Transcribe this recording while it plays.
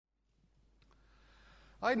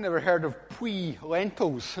I'd never heard of Puy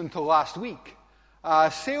lentils until last week.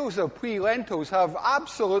 Sales of Puy lentils have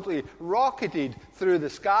absolutely rocketed through the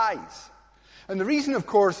skies. And the reason, of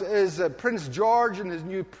course, is that Prince George in his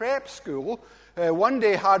new prep school one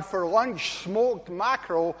day had for lunch smoked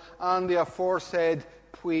mackerel and the aforesaid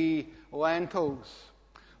Puy lentils.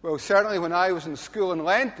 Well, certainly when I was in school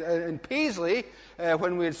in Paisley,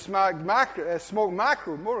 when we had smoked mackerel,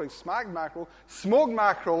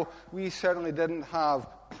 we certainly didn't have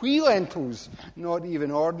Puy lentils, not even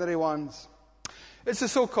ordinary ones. It's the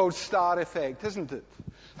so-called star effect, isn't it?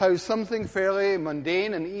 How something fairly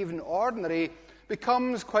mundane and even ordinary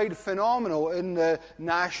becomes quite phenomenal in the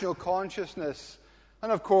national consciousness.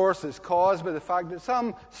 And of course, it's caused by the fact that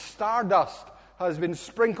some stardust has been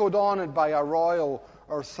sprinkled on it by a royal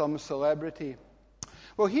or some celebrity.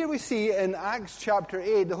 Well, here we see in Acts chapter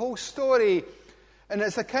 8 the whole story, and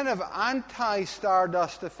it's a kind of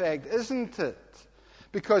anti-stardust effect, isn't it?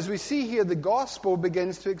 Because we see here the gospel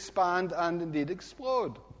begins to expand and indeed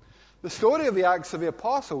explode. The story of the Acts of the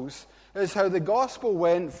Apostles is how the gospel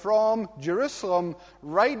went from Jerusalem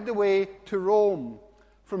right the way to Rome.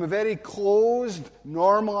 From a very closed,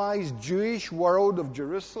 normalized Jewish world of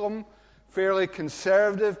Jerusalem, fairly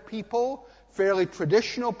conservative people, fairly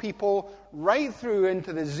traditional people, right through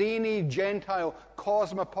into the zany, Gentile,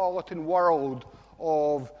 cosmopolitan world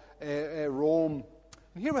of Rome.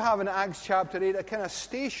 And here we have in Acts chapter 8 a kind of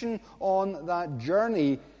station on that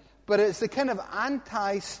journey, but it's the kind of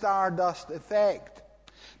anti-stardust effect.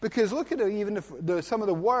 Because look at even some of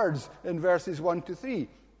the words in verses 1 to 3.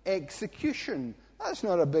 Execution, that's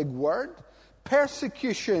not a big word.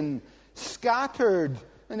 Persecution, scattered.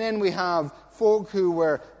 And then we have folk who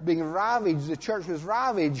were being ravaged. The church was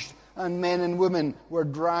ravaged, and men and women were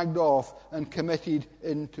dragged off and committed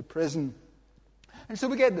into prison. And so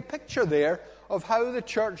we get the picture there of how the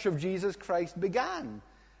Church of Jesus Christ began.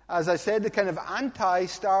 As I said, the kind of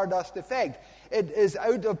anti-stardust effect. It is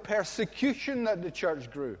out of persecution that the church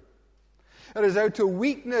grew. It is out of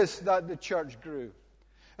weakness that the church grew.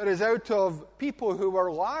 It is out of people who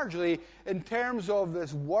were largely, in terms of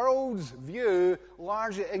this world's view,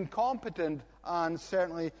 largely incompetent and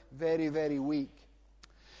certainly very, very weak.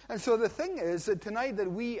 And so the thing is that tonight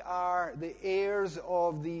that we are the heirs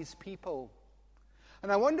of these people.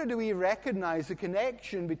 And I wonder, do we recognize the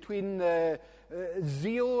connection between the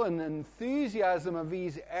zeal and enthusiasm of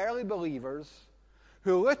these early believers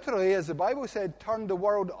who literally, as the Bible said, turned the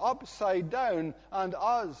world upside down, and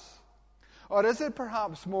us? Or is it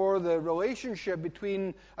perhaps more the relationship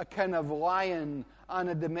between a kind of lion and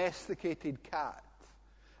a domesticated cat?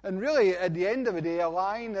 And really, at the end of the day, a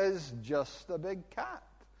lion is just a big cat.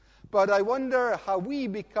 But I wonder how we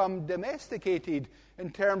become domesticated in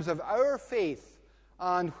terms of our faith,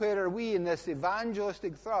 and where are we in this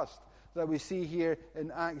evangelistic thrust that we see here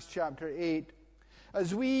in Acts chapter 8?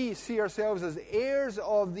 As we see ourselves as heirs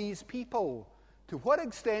of these people, to what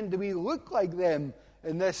extent do we look like them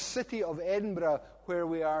in this city of Edinburgh where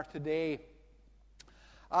we are today?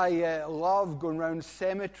 I love going around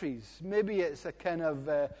cemeteries. Maybe it's a kind of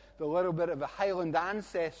the little bit of a Highland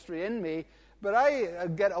ancestry in me, but I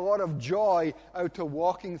get a lot of joy out of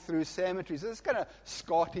walking through cemeteries. It's kind of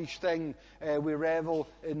Scottish thing. We revel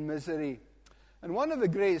in misery. And one of the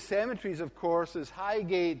great cemeteries, of course, is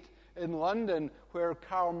Highgate in London, where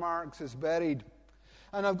Karl Marx is buried.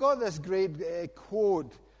 And I've got this great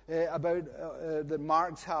quote that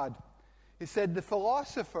Marx had. He said, "The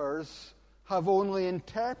philosophers have only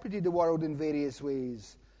interpreted the world in various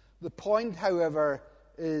ways. The point, however,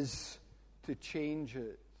 is to change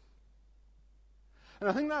it." And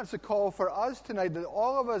I think that's a call for us tonight, that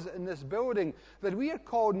all of us in this building, that we are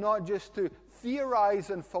called not just to theorize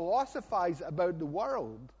and philosophize about the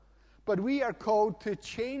world, but we are called to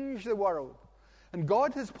change the world. And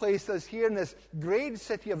God has placed us here in this great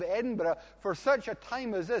city of Edinburgh for such a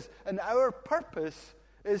time as this. And our purpose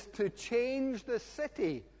is to change the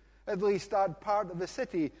city, at least that part of the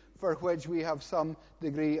city for which we have some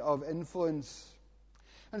degree of influence.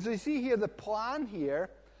 And so you see here the plan here.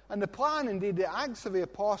 And the plan, indeed, the Acts of the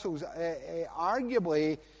Apostles,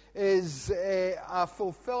 arguably, is a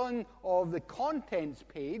fulfilling of the contents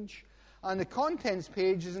page. And the contents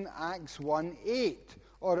page is in Acts 1:8,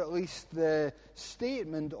 or at least the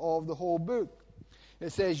statement of the whole book. It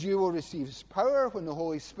says, "You will receive power when the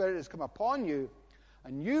Holy Spirit has come upon you,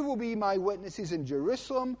 and you will be my witnesses in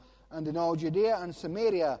Jerusalem and in all Judea and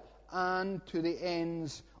Samaria and to the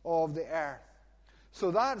ends of the earth." So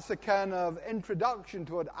that's the kind of introduction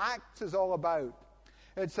to what Acts is all about.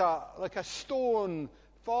 It's like a stone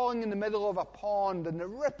falling in the middle of a pond, and the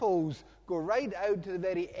ripples go right out to the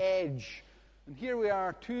very edge. And here we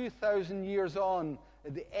are 2,000 years on,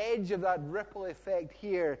 at the edge of that ripple effect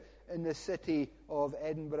here in the city of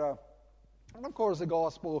Edinburgh. And of course, the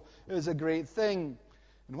gospel is a great thing.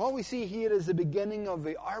 And what we see here is the beginning of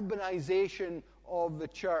the urbanization of the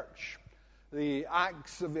church. The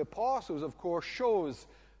Acts of the Apostles, of course, shows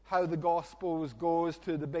how the gospel goes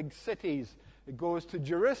to the big cities. It goes to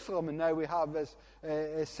Jerusalem, and now we have this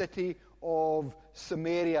city of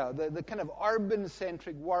Samaria, the kind of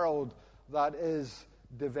urban-centric world that is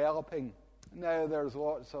developing. Now there's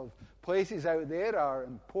lots of places out there that are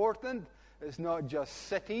important. It's not just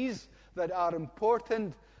cities that are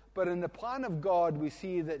important, but in the plan of God we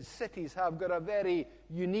see that cities have got a very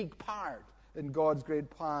unique part in God's great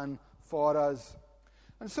plan for us.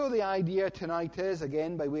 And so the idea tonight is,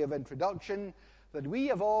 again by way of introduction, that we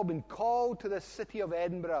have all been called to the city of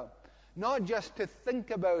Edinburgh, not just to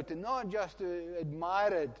think about it, not just to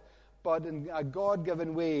admire it, but in a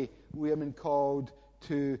God-given way we have been called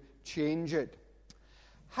to change it.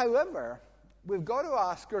 However, we've got to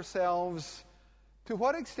ask ourselves, to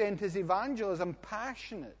what extent is evangelism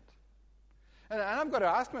passionate? And I've got to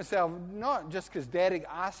ask myself, not just because Derek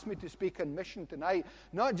asked me to speak on mission tonight,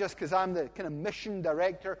 not just because I'm the kind of mission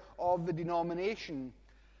director of the denomination,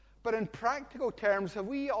 but in practical terms, have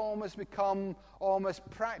we almost become almost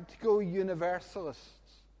practical universalists?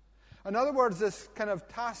 In other words, this kind of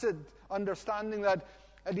tacit understanding that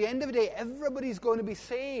at the end of the day, everybody's going to be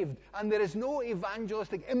saved, and there is no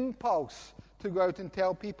evangelistic impulse to go out and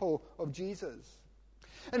tell people of Jesus.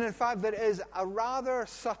 And in fact, there is a rather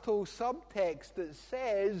subtle subtext that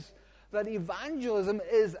says that evangelism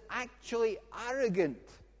is actually arrogant.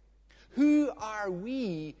 Who are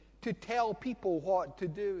we to tell people what to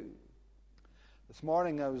do? This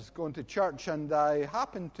morning I was going to church and I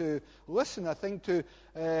happened to listen, I think, to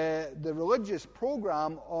the religious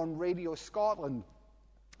program on Radio Scotland.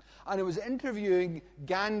 And it was interviewing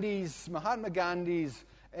Mahatma Gandhi's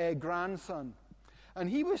grandson. And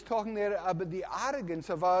he was talking there about the arrogance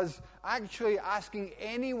of us actually asking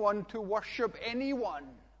anyone to worship anyone.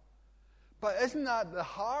 But isn't that the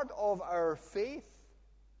heart of our faith?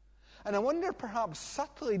 And I wonder, perhaps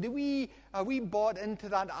subtly, are we bought into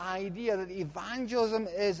that idea that evangelism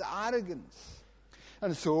is arrogance?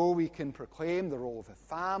 And so we can proclaim the role of the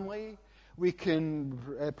family, we can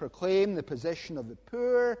proclaim the position of the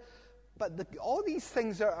poor, but all these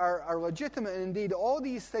things are legitimate, and indeed all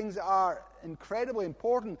these things are incredibly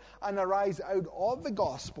important and arise out of the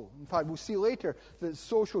gospel. In fact, we'll see later that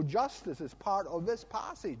social justice is part of this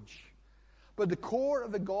passage. But the core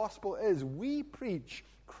of the gospel is we preach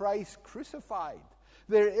Christ crucified.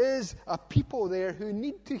 There is a people there who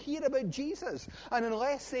need to hear about Jesus. And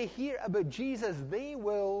unless they hear about Jesus, they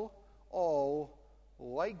will all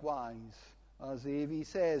likewise, as the AV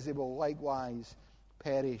says, they will likewise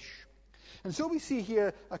perish. And so we see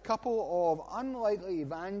here a couple of unlikely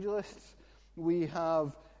evangelists. We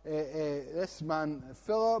have this man,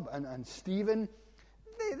 Philip, and Stephen.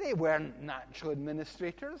 They weren't natural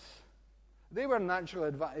administrators. They were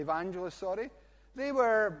natural evangelists, They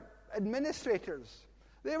were administrators.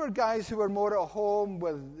 They were guys who were more at home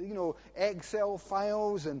with, Excel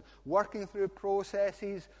files and working through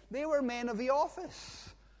processes. They were men of the office.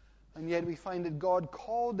 And yet we find that God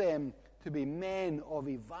called them to be men of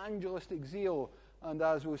evangelistic zeal and,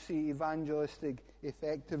 as we'll see, evangelistic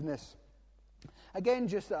effectiveness. Again,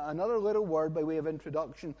 just another little word by way of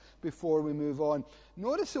introduction before we move on.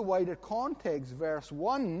 Notice the wider context. Verse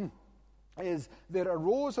 1 is, there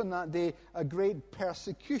arose on that day a great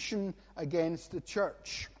persecution against the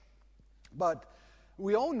church. But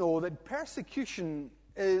we all know that persecution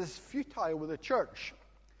is futile with the church.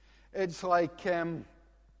 It's like,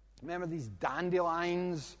 remember these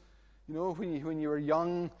dandelions? When you were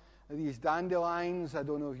young, these dandelions, I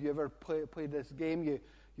don't know if you ever played this game,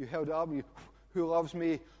 you held up, who loves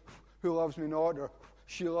me not, or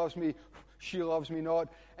she loves me not.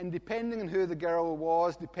 And depending on who the girl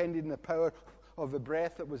was, depending on the power of the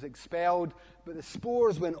breath that was expelled, but the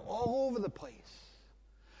spores went all over the place.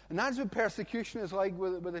 And that's what persecution is like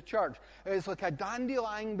with the church. It's like a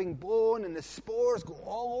dandelion being blown, and the spores go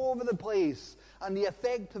all over the place, and the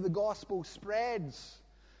effect of the gospel spreads.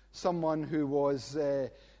 Someone who was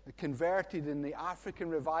converted in the African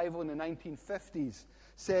revival in the 1950s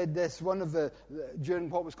said this, during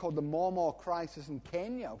what was called the Momo crisis in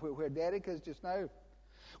Kenya, where Derek is just now.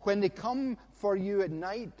 When they come for you at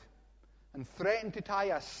night and threaten to tie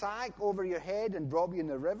a sack over your head and drop you in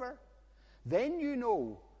the river, then you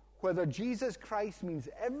know whether Jesus Christ means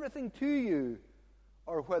everything to you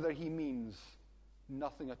or whether he means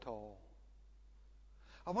nothing at all.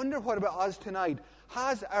 I wonder what about us tonight.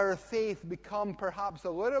 Has our faith become perhaps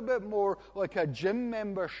a little bit more like a gym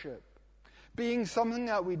membership? being something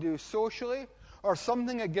that we do socially, or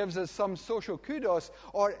something that gives us some social kudos,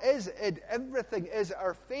 or is it everything? Is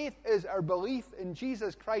our faith, is our belief in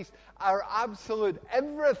Jesus Christ our absolute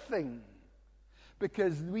everything?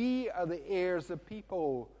 Because we are the heirs of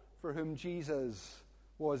people for whom Jesus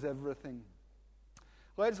was everything.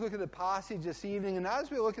 Let's look at the passage this evening, and as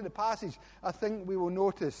we look at the passage, I think we will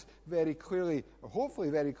notice very clearly, or hopefully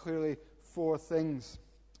very clearly, 4 things.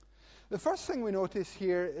 The first thing we notice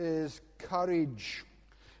here is courage.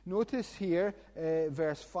 Notice here,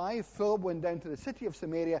 verse 5, Philip went down to the city of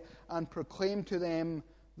Samaria and proclaimed to them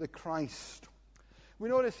the Christ. We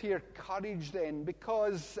notice here courage then,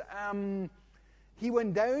 because he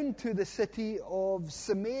went down to the city of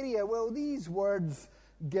Samaria. Well, these words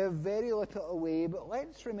give very little away, but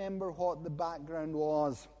let's remember what the background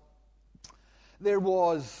was. There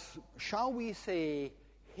was, shall we say,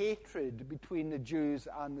 hatred between the Jews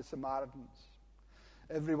and the Samaritans.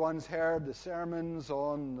 Everyone's heard the sermons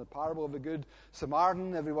on the parable of the Good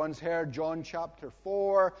Samaritan. Everyone's heard John chapter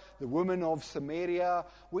 4, the woman of Samaria.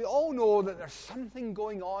 We all know that there's something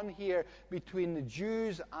going on here between the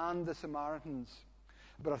Jews and the Samaritans.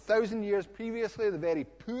 About 1,000 years previously, the very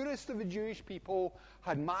poorest of the Jewish people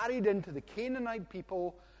had married into the Canaanite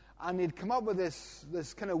people, and they'd come up with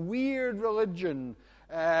this kind of weird religion.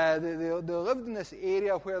 They lived in this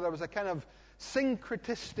area where there was a kind of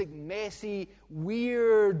syncretistic, messy,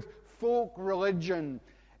 weird folk religion.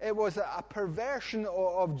 It was a perversion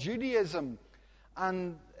of Judaism.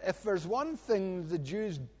 And if there's one thing the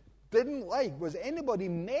Jews didn't like, was anybody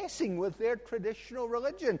messing with their traditional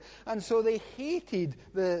religion. And so they hated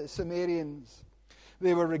the Samaritans.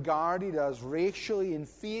 They were regarded as racially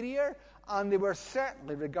inferior, and they were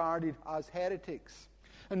certainly regarded as heretics.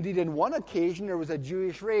 Indeed, on one occasion, there was a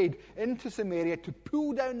Jewish raid into Samaria to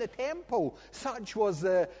pull down the temple. Such was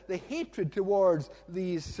the hatred towards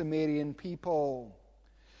these Samaritan people.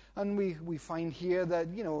 And we find here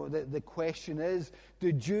that, the question is,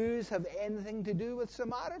 do Jews have anything to do with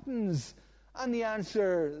Samaritans? And the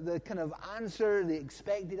answer, the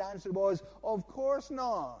expected answer was, of course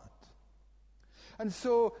not. And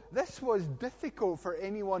so this was difficult for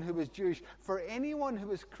anyone who was Jewish, for anyone who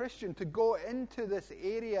was Christian to go into this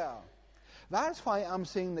area. That's why I'm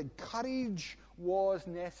saying that courage was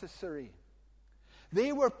necessary.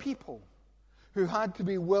 They were people who had to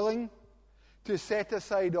be willing to set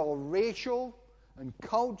aside all racial and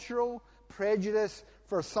cultural prejudice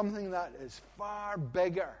for something that is far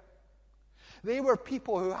bigger. They were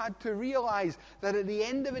people who had to realize that at the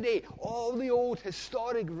end of the day, all the old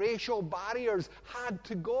historic racial barriers had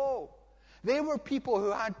to go. They were people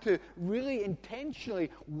who had to really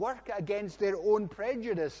intentionally work against their own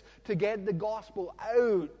prejudice to get the gospel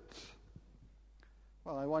out.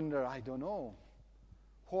 Well, I don't know.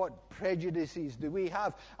 What prejudices do we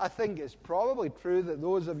have? I think it's probably true that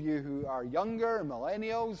those of you who are younger,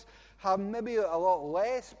 millennials, have maybe a lot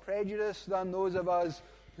less prejudice than those of us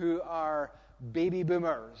who are baby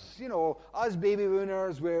boomers. Us baby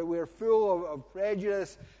boomers, we're full of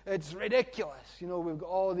prejudice. It's ridiculous. We've got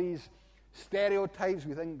all these stereotypes.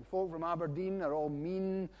 We think folk from Aberdeen are all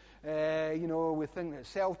mean. We think that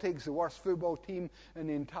Celtic's the worst football team in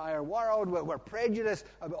the entire world. We're prejudiced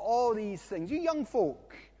about all these things. You young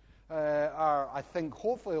folk are, I think,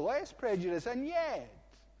 hopefully less prejudiced, and yet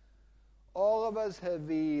all of us have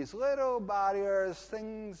these little barriers,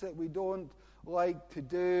 things that we don't like to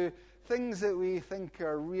do, things that we think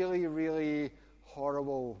are really, really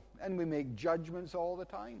horrible, and we make judgments all the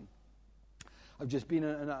time. I've just been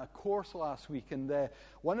in a course last week, and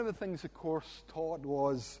one of the things the course taught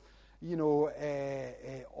was,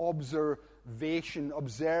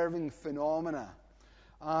 observing phenomena.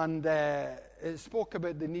 And it spoke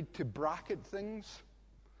about the need to bracket things.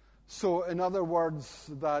 So, in other words,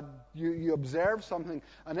 that you observe something,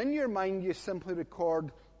 and in your mind you simply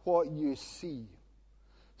record what you see.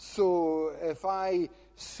 So, if I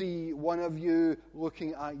see one of you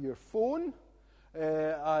looking at your phone,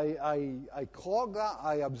 I clock that,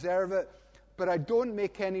 I observe it, but I don't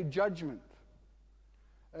make any judgment.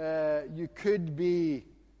 You could be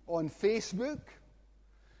on Facebook.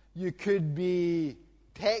 You could be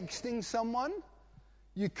texting someone.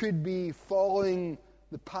 You could be following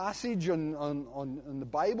the passage on the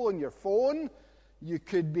Bible on your phone. You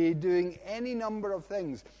could be doing any number of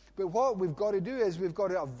things. But what we've got to do is we've got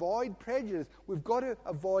to avoid prejudice. We've got to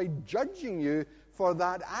avoid judging you for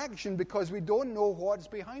that action because we don't know what's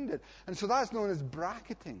behind it. And so that's known as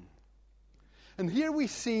bracketing. And here we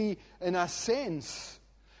see, in a sense,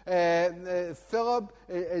 Philip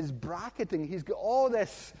is bracketing. He's got all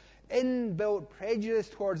this inbuilt prejudice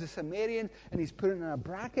towards the Samaritan, and he's put it in a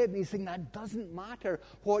bracket, and he's saying that doesn't matter.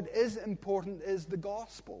 What is important is the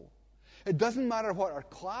gospel. It doesn't matter what our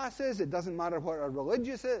class is. It doesn't matter what our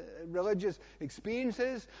religious experience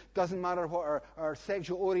is. Doesn't matter what our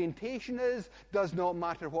sexual orientation is. Does not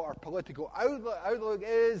matter what our political outlook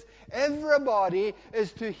is. Everybody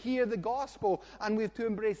is to hear the gospel, and we have to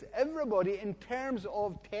embrace everybody in terms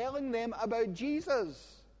of telling them about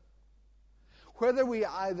Jesus. Whether we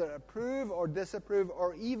either approve or disapprove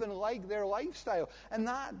or even like their lifestyle. And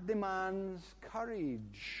that demands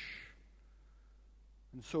courage.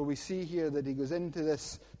 And so we see here that he goes into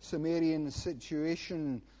this Samaritan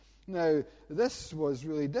situation. Now, this was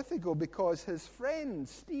really difficult because his friend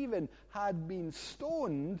Stephen had been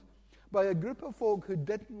stoned by a group of folk who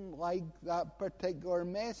didn't like that particular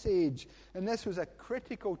message. And this was a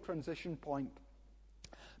critical transition point,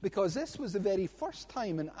 because this was the very first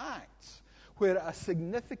time in Acts where a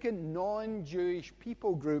significant non-Jewish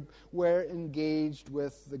people group were engaged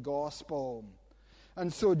with the gospel.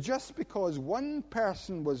 And so just because one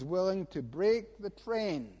person was willing to break the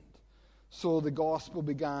trend, so the gospel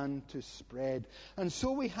began to spread. And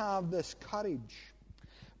so we have this courage.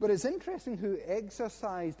 But it's interesting who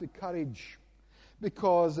exercised the courage,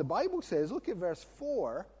 because the Bible says, look at verse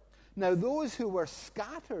 4, now those who were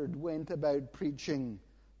scattered went about preaching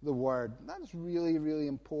the word. That's really, really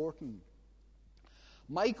important.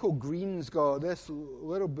 Michael Green's got this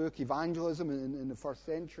little book, Evangelism in the First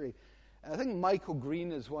Century. I think Michael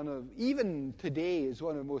Green is even today, is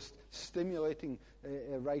one of the most stimulating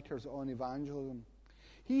writers on evangelism.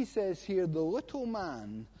 He says here, the little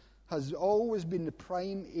man has always been the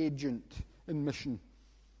prime agent in mission.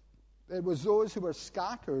 It was those who were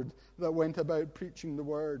scattered that went about preaching the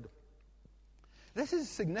word. This is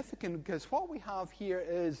significant because what we have here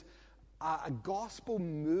is a gospel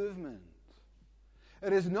movement.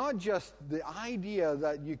 It is not just the idea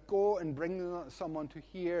that you go and bring someone to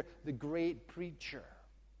hear the great preacher.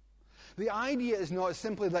 The idea is not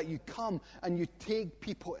simply that you come and you take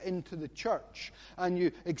people into the church and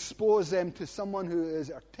you expose them to someone who is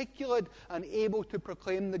articulate and able to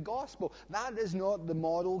proclaim the gospel. That is not the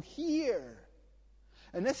model here.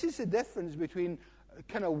 And this is the difference between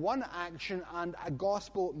kind of one action and a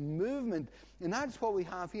gospel movement. And that's what we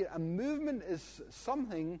have here. A movement is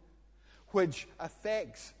something which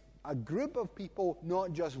affects a group of people,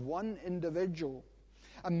 not just one individual.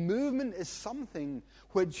 A movement is something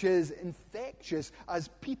which is infectious as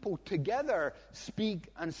people together speak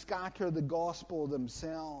and scatter the gospel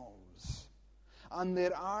themselves. And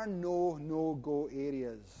there are no no-go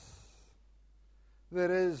areas.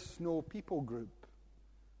 There is no people group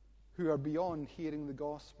who are beyond hearing the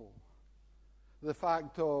gospel. The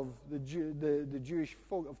fact of the Jewish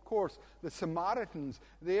folk, of course, the Samaritans,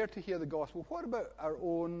 there to hear the gospel. What about our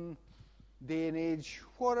own day and age?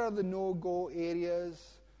 What are the no-go areas?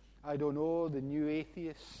 I don't know, the new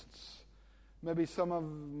atheists. Maybe some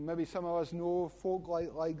of us know folk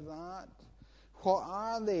like that. What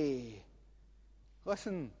are they?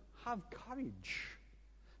 Listen, have courage.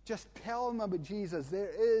 Just tell them about Jesus. There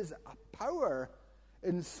is a power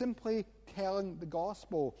in simply telling the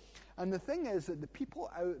gospel. And the thing is that the people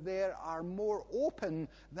out there are more open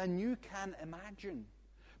than you can imagine.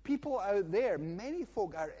 People out there, many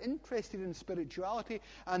folk are interested in spirituality,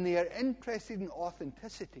 and they are interested in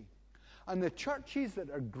authenticity. And the churches that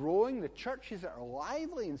are growing, the churches that are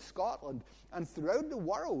lively in Scotland and throughout the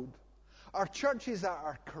world, are churches that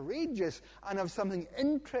are courageous and have something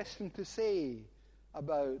interesting to say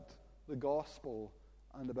about the gospel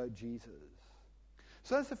and about Jesus.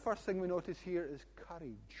 So that's the first thing we notice here is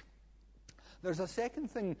courage. There's a second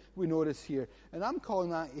thing we notice here, and I'm calling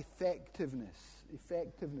that effectiveness.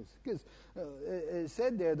 Effectiveness. Because it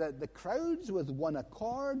said there that the crowds with one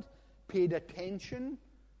accord paid attention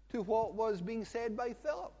to what was being said by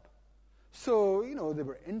Philip. So, they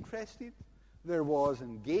were interested. There was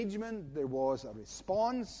engagement. There was a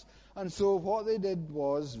response. And so what they did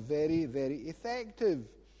was very, very effective.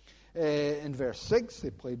 In verse 6,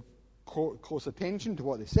 they paid close attention to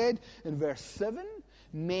what they said. In verse 7,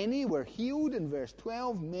 many were healed. In verse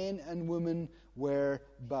 12, men and women were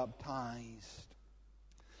baptized.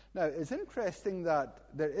 Now, it's interesting that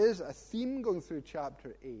there is a theme going through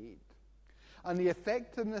chapter 8, and the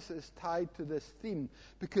effectiveness is tied to this theme,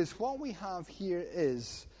 because what we have here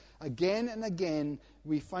is, again and again,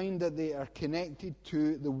 we find that they are connected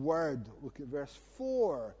to the Word. Look at verse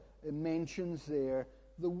 4. It mentions there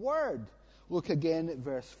the Word. Look again at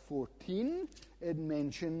verse 14. It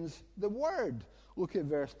mentions the Word. Look at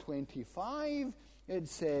verse 25. It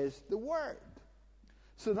says the Word.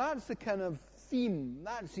 So that's the kind of theme,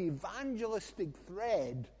 that's the evangelistic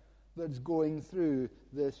thread that's going through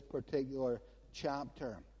this particular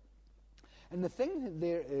chapter. And the thing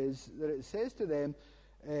there is that it says to them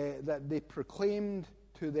that they proclaimed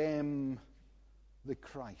to them the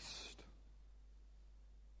Christ.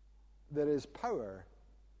 There is power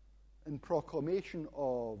in proclamation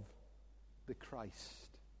of the Christ.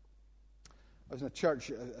 I was in a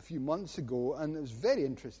church a few months ago, and it was a very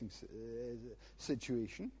interesting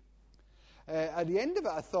situation. At the end of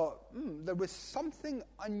it, I thought, there was something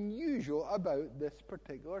unusual about this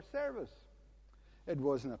particular service. It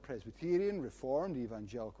wasn't a Presbyterian, Reformed,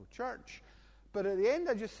 Evangelical church. But at the end,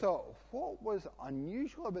 I just thought, what was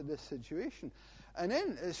unusual about this situation? And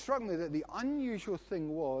then it struck me that the unusual thing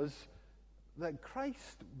was that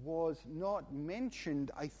Christ was not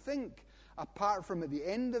mentioned, I think, apart from at the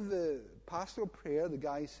end of the pastoral prayer, the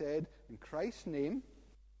guy said, in Christ's name,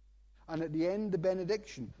 and at the end, the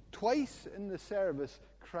benediction. Twice in the service,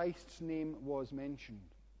 Christ's name was mentioned.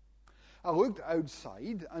 I looked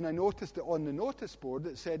outside, and I noticed that on the notice board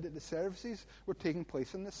it said that the services were taking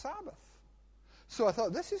place on the Sabbath. So I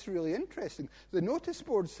thought, this is really interesting. The notice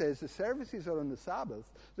board says the services are on the Sabbath.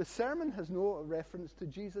 The sermon has no reference to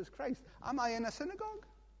Jesus Christ. Am I in a synagogue?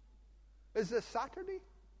 Is this Saturday?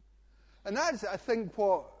 And that's, I think,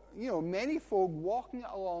 what many folk walking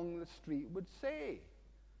along the street would say.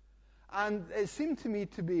 And it seemed to me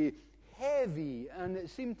to be heavy, and it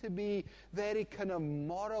seemed to be very kind of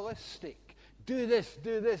moralistic. Do this,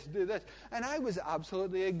 do this, do this. And I was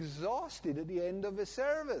absolutely exhausted at the end of the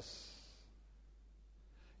service.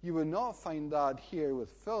 You will not find that here with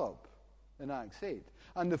Philip in Acts 8.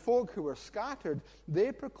 And the folk who were scattered,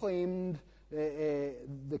 they proclaimed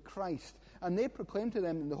the Christ. And they proclaimed to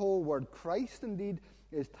them, the whole word Christ indeed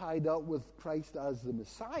is tied up with Christ as the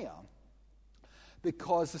Messiah,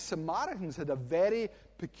 because the Samaritans had a very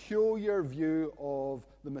peculiar view of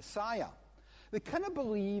the Messiah. They kind of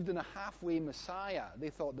believed in a halfway Messiah. They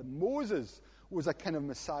thought that Moses was a kind of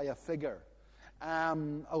Messiah figure.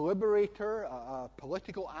 A liberator, a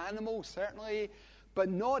political animal, certainly, but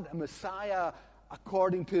not a Messiah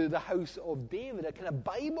according to the house of David, a kind of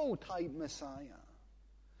Bible-type Messiah.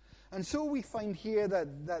 And so we find here that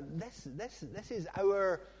this is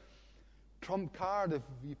our trump card, if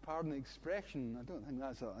you pardon the expression. I don't think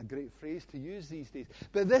that's a great phrase to use these days.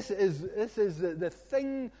 But this is the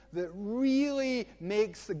thing that really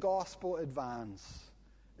makes the gospel advance,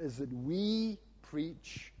 is that we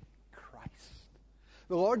preach Christ.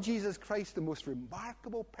 The Lord Jesus Christ, the most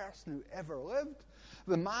remarkable person who ever lived,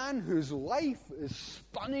 the man whose life is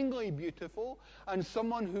stunningly beautiful, and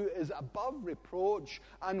someone who is above reproach.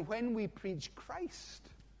 And when we preach Christ,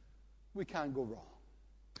 we can't go wrong.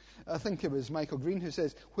 I think it was Michael Green who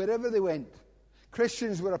says, wherever they went,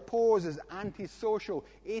 Christians were opposed as antisocial,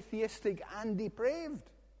 atheistic, and depraved.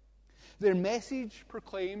 Their message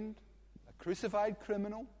proclaimed a crucified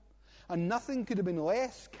criminal, and nothing could have been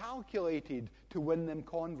less calculated to win them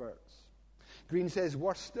converts. Green says,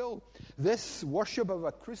 worse still, this worship of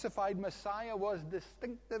a crucified Messiah was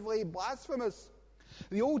distinctively blasphemous.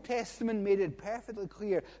 The Old Testament made it perfectly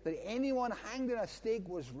clear that anyone hanged on a stake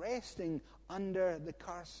was resting under the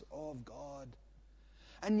curse of God.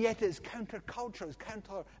 And yet it's countercultural, it's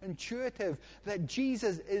counterintuitive that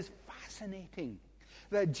Jesus is fascinating,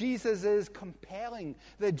 that Jesus is compelling,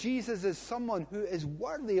 that Jesus is someone who is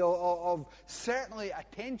worthy of certainly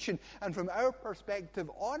attention and, from our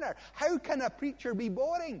perspective, honor. How can a preacher be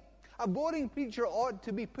boring? A boring preacher ought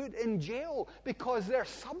to be put in jail because their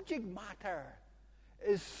subject matter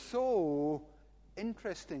is so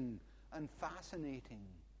interesting and fascinating.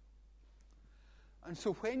 And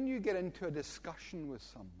so when you get into a discussion with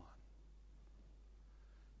someone,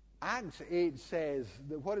 Acts 8 says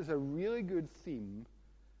that what is a really good theme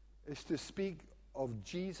is to speak of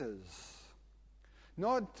Jesus.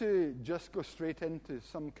 Not to just go straight into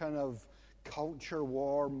some kind of culture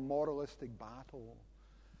war, moralistic battle,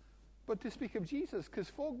 but to speak of Jesus. Because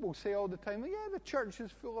folk will say all the time, well, yeah, the church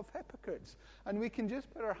is full of hypocrites. And we can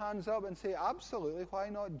just put our hands up and say, absolutely, why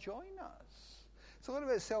not join us? It's a little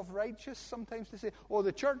bit self-righteous sometimes to say, oh,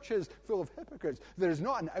 the church is full of hypocrites. There's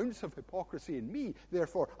not an ounce of hypocrisy in me,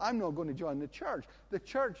 therefore I'm not going to join the church. The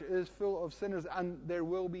church is full of sinners, and there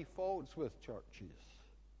will be faults with churches.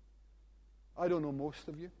 I don't know most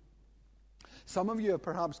of you. Some of you have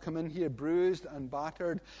perhaps come in here bruised and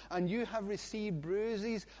battered, and you have received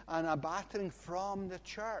bruises and a battering from the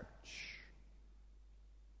church.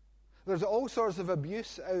 There's all sorts of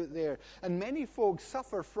abuse out there, and many folks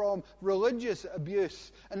suffer from religious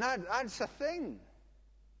abuse, and that's a thing.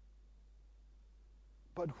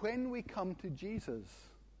 But when we come to Jesus,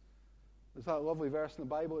 there's that lovely verse in the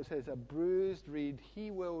Bible that says, a bruised reed he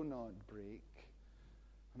will not break,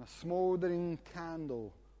 and a smouldering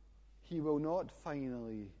candle he will not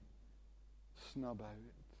finally snub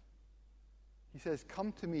out. He says,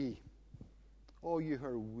 "Come to me, all you who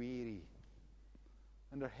are weary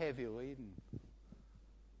and are heavy laden,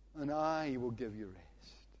 and I will give you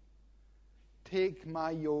rest. Take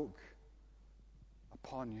my yoke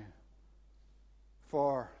upon you,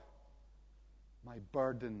 for my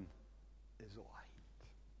burden is light."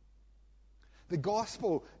 The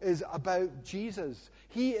gospel is about Jesus.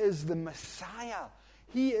 He is the Messiah.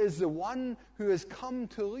 He is the one who has come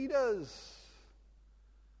to lead us.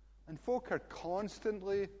 And folk are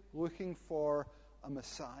constantly looking for a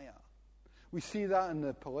Messiah. We see that in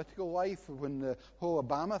the political life. When the whole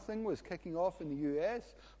Obama thing was kicking off in the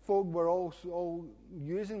US, folk were all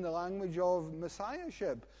using the language of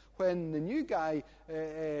messiahship. When the new guy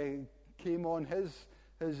came on his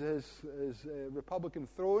Republican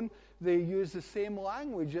throne, they used the same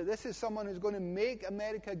language. This is someone who's going to make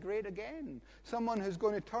America great again. Someone who's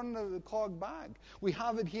going to turn the clock back. We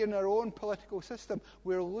have it here in our own political system.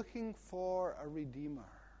 We're looking for a Redeemer.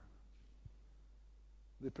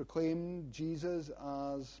 They proclaim Jesus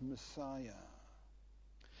as Messiah.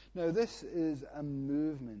 Now, this is a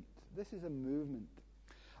movement. This is a movement.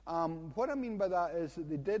 What I mean by that is that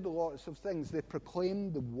they did lots of things. They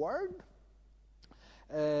proclaimed the Word.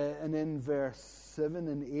 And in verse 7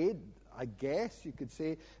 and 8, I guess you could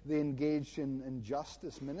say, they engaged in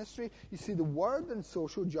justice ministry. You see, the Word and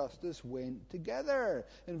social justice went together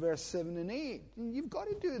in verse 7 and 8. And you've got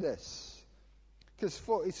to do this. Because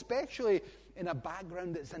especially in a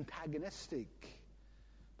background that's antagonistic.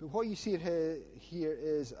 But what you see here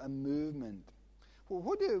is a movement. Well,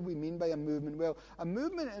 what do we mean by a movement? Well, a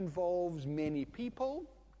movement involves many people,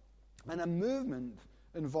 and a movement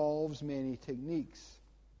involves many techniques.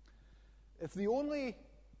 If the only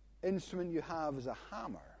instrument you have is a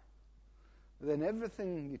hammer, then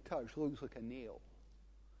everything you touch looks like a nail.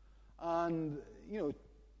 And,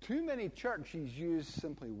 too many churches use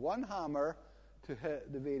simply one hammer to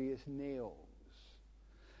hit the various nails.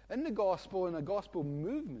 In the gospel, in a gospel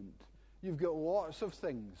movement, you've got lots of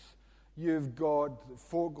things. You've got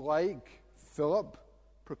folk like Philip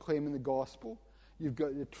proclaiming the gospel. You've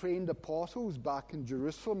got the trained apostles back in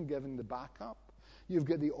Jerusalem giving the backup. You've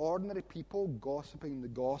got the ordinary people gossiping the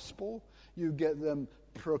gospel. You get them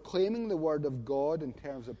proclaiming the word of God in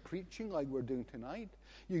terms of preaching like we're doing tonight.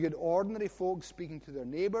 You get ordinary folk speaking to their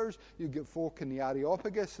neighbours. You get folk in the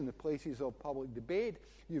Areopagus and the places of public debate.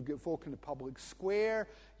 You've got folk in the public square.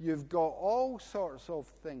 You've got all sorts of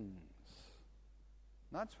things.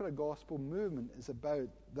 That's what a gospel movement is about,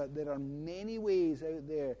 that there are many ways out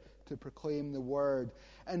there to proclaim the word.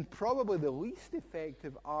 And probably the least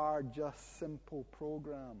effective are just simple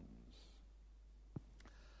programs.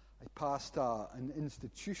 I passed an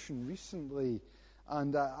institution recently,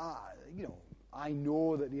 and I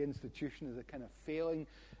know that the institution is a kind of failing.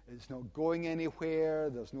 It's not going anywhere.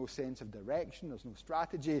 There's no sense of direction. There's no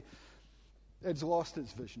strategy. It's lost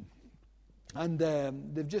its vision. And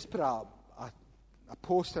they've just put up a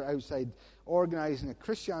poster outside organising a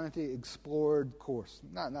Christianity Explored course.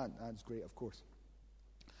 That's great, of course.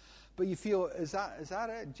 But you feel, is that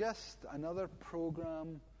it? Just another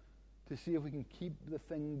program to see if we can keep the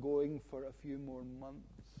thing going for a few more months?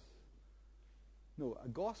 No, a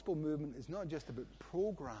gospel movement is not just about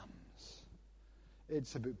programs.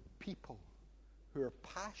 It's about people who are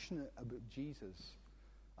passionate about Jesus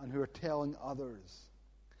and who are telling others.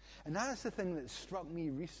 And that's the thing that struck me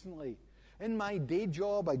recently. In my day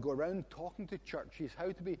job, I go around talking to churches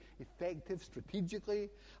how to be effective strategically.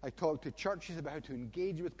 I talk to churches about how to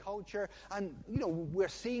engage with culture. And, we're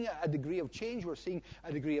seeing a degree of change. We're seeing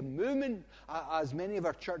a degree of movement as many of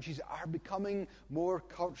our churches are becoming more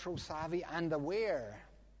cultural savvy and aware.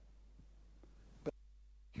 But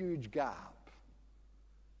a huge gap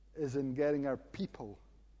is in getting our people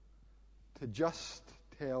to just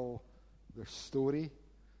tell their story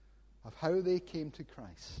of how they came to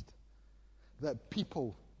Christ, that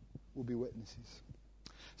people will be witnesses.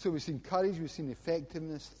 So we've seen courage, we've seen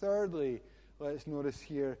effectiveness. Thirdly, let's notice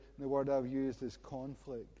here the word I've used is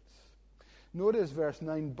conflict. Notice verse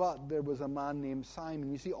 9, but there was a man named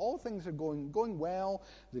Simon. You see, all things are going well.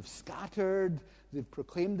 They've scattered. They've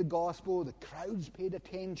proclaimed the gospel. The crowds paid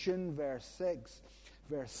attention. Verse 6.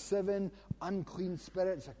 Verse 7, unclean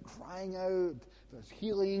spirits are crying out. There's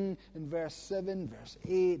healing in verse 7. Verse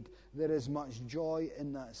 8, there is much joy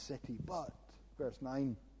in that city. But, verse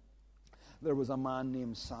 9, there was a man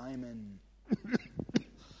named Simon.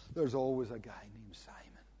 There's always a guy named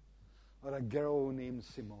Simon. Or a girl named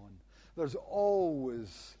Simone. There's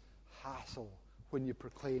always hassle when you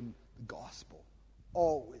proclaim the gospel.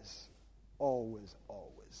 Always. Always,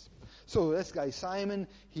 always. So this guy Simon,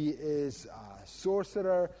 he is a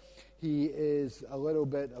sorcerer. He is a little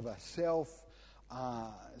bit of a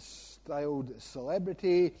self-styled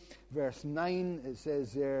celebrity. Verse 9, it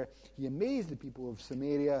says there, he amazed the people of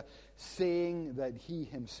Samaria, saying that he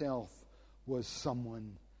himself was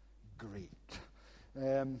someone great.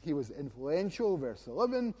 He was influential. Verse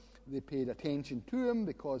 11, they paid attention to him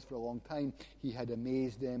because for a long time he had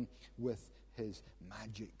amazed them with his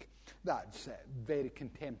magic. That's very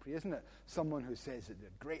contemporary, isn't it? Someone who says that they're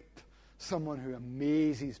great. Someone who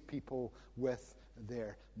amazes people with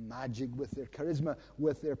their magic, with their charisma,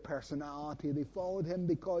 with their personality. They followed him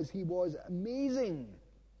because he was amazing.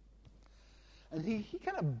 And he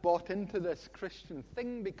kind of bought into this Christian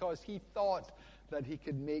thing because he thought that he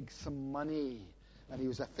could make some money. And he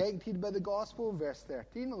was affected by the gospel. Verse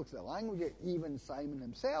 13, looks at the language. Even Simon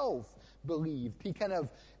himself believed. He kind of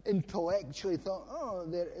intellectually thought, oh,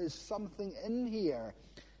 there is something in here.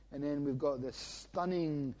 And then we've got this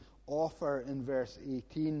stunning offer in verse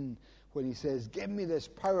 18 when he says, give me this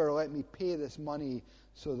power, let me pay this money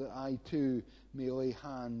so that I too may lay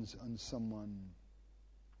hands on someone.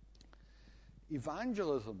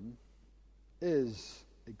 Evangelism is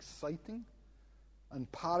exciting and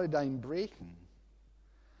paradigm breaking,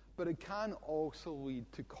 but it can also lead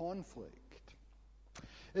to conflict.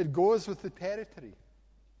 It goes with the territory.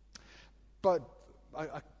 But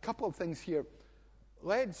a couple of things here.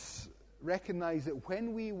 Let's recognize that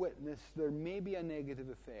when we witness, there may be a negative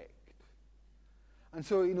effect. And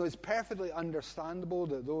so, it's perfectly understandable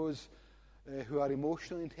that those who are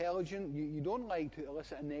emotionally intelligent, you don't like to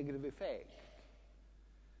elicit a negative effect.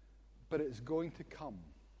 But it's going to come.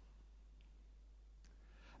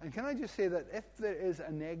 And can I just say that if there is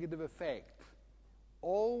a negative effect,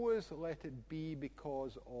 always let it be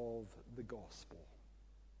because of the gospel,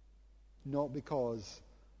 not because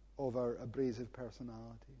of our abrasive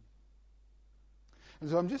personality. And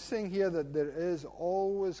so I'm just saying here that there is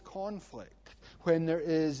always conflict when there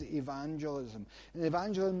is evangelism. And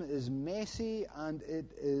evangelism is messy and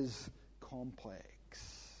it is complex.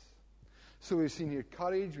 So we've seen here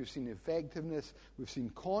courage, we've seen effectiveness, we've seen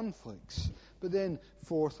conflicts. But then,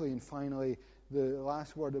 fourthly and finally, the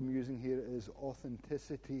last word I'm using here is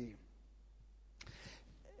authenticity.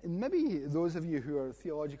 And maybe those of you who are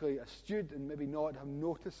theologically astute and maybe not have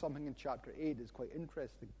noticed something in chapter 8 that's quite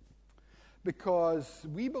interesting. Because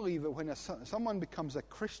we believe that when someone becomes a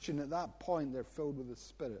Christian, at that point they're filled with the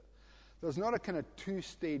Spirit. There's not a kind of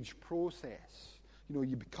two-stage process.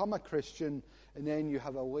 You become a Christian and then you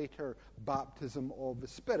have a later baptism of the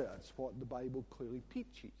Spirit. That's what the Bible clearly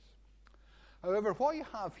teaches. However, what you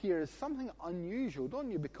have here is something unusual, don't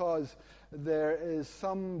you? Because there is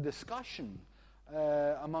some discussion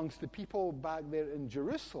amongst the people back there in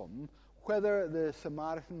Jerusalem whether the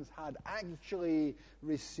Samaritans had actually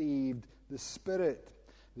received the Spirit.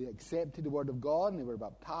 They accepted the Word of God and they were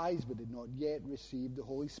baptized, but did not yet receive the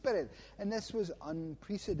Holy Spirit. And this was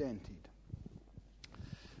unprecedented.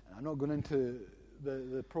 I'm not going into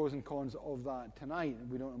the pros and cons of that tonight.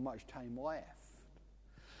 We don't have much time left.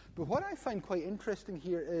 But what I find quite interesting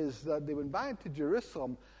here is that they went back to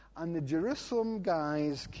Jerusalem, and the Jerusalem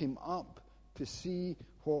guys came up to see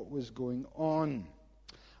what was going on.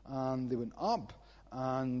 And they went up,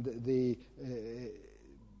 and they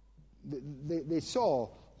saw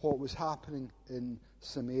what was happening in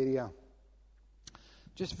Samaria.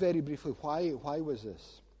 Just very briefly, why was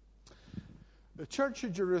this? The church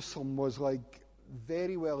of Jerusalem was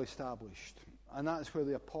very well established, and that's where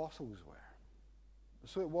the apostles were.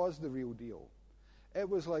 So it was the real deal. It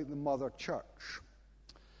was like the mother church.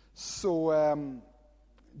 So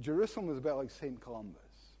Jerusalem was a bit like St. Columbus.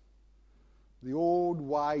 The old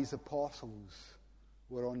wise apostles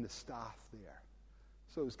were on the staff there.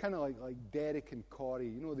 So it was kind of like Derek and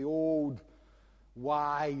Corey, the old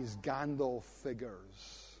wise Gandalf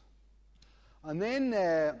figures. And then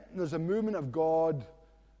there's a movement of God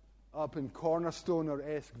up in Cornerstone or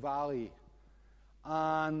Esk Valley.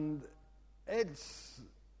 And it's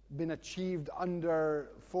been achieved under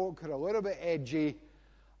folk who are a little bit edgy,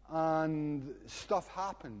 and stuff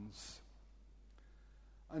happens.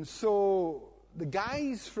 And so the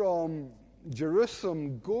guys from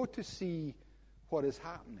Jerusalem go to see what is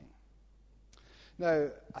happening. Now,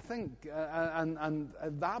 I think, and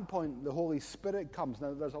at that point, the Holy Spirit comes.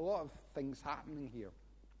 Now, there's a lot of things happening here.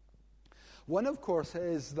 One, of course,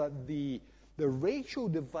 is that the racial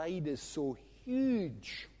divide is so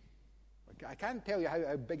huge. I can't tell you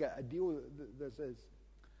how big a deal this is.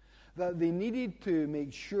 That they needed to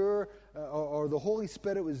make sure, or the Holy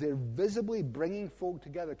Spirit was there visibly bringing folk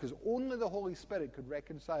together, because only the Holy Spirit could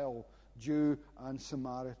reconcile Jew and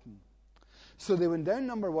Samaritan. So they went down,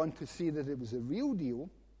 number one, to see that it was a real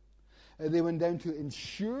deal. They went down to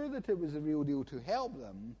ensure that it was a real deal to help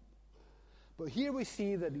them. But here we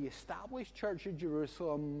see that the established church of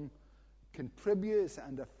Jerusalem contributes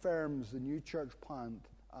and affirms the new church plant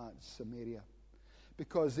at Samaria,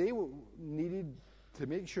 because they needed to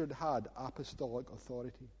make sure it had apostolic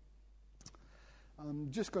authority.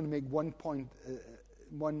 I'm just going to make one point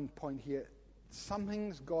here.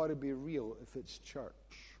 Something's got to be real if it's church.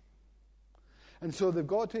 And so they've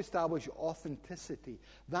got to establish authenticity.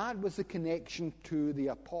 That was the connection to the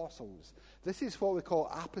apostles. This is what we call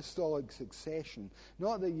apostolic succession.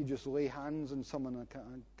 Not that you just lay hands on someone in a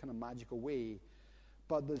kind of magical way,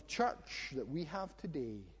 but the church that we have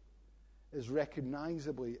today is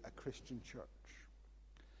recognizably a Christian church.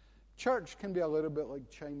 Church can be a little bit like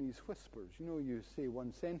Chinese whispers. You know, you say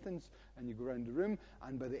one sentence and you go around the room,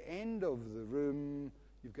 and by the end of the room,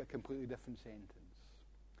 you've got a completely different sentence.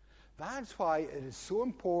 That's why it is so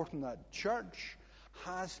important that church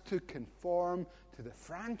has to conform to the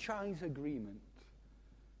franchise agreement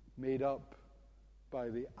made up by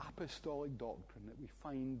the apostolic doctrine that we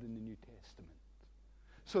find in the New Testament.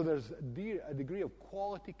 So there's a degree of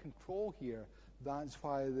quality control here. That's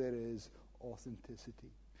why there is authenticity.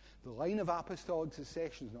 The line of apostolic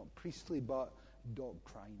succession is not priestly but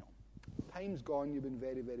doctrinal. Time's gone. You've been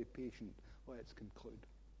very, very patient. Let's conclude.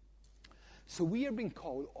 So we are being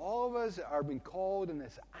called, all of us are being called in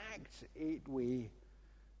this Acts 8 way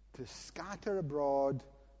to scatter abroad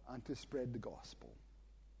and to spread the gospel.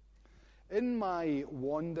 In my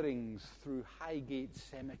wanderings through Highgate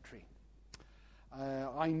Cemetery,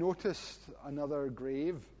 I noticed another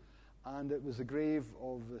grave, and it was the grave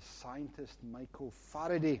of the scientist Michael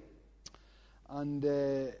Faraday. And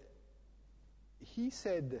he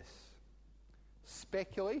said this: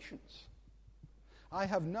 speculations, I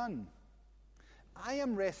have none. I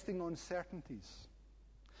am resting on certainties.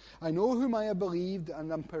 I know whom I have believed,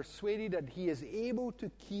 and am persuaded that he is able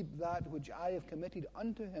to keep that which I have committed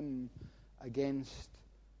unto him against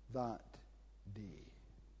that day.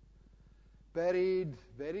 Buried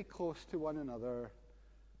very close to one another,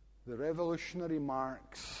 the revolutionary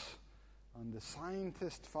Marx and the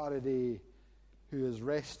scientist Faraday, who is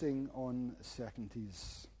resting on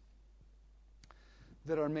certainties.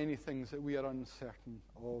 There are many things that we are uncertain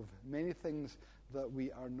of, many things that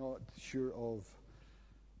we are not sure of.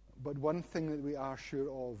 But one thing that we are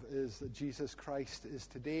sure of is that Jesus Christ is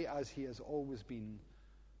today, as he has always been,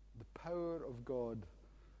 the power of God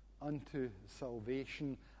unto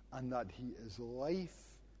salvation, and that he is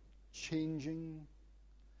life-changing,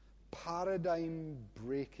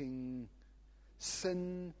 paradigm-breaking,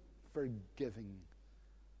 sin-forgiving.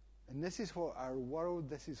 And this is what our world,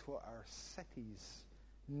 this is what our cities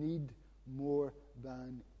need more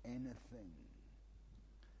than anything.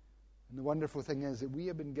 And the wonderful thing is that we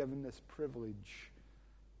have been given this privilege.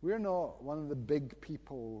 We're not one of the big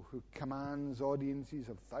people who commands audiences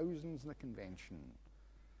of thousands in a convention.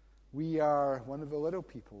 We are one of the little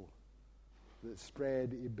people that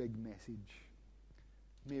spread a big message.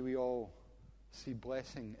 May we all see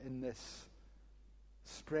blessing in this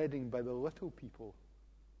spreading by the little people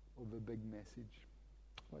of a big message.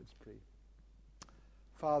 Let's pray.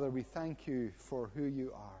 Father, we thank you for who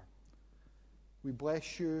you are. We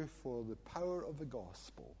bless you for the power of the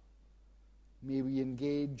gospel. May we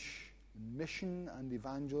engage in mission and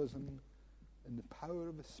evangelism in the power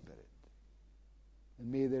of the Spirit.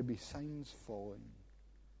 And may there be signs following.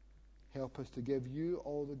 Help us to give you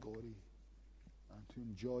all the glory and to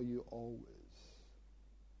enjoy you always.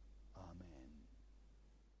 Amen.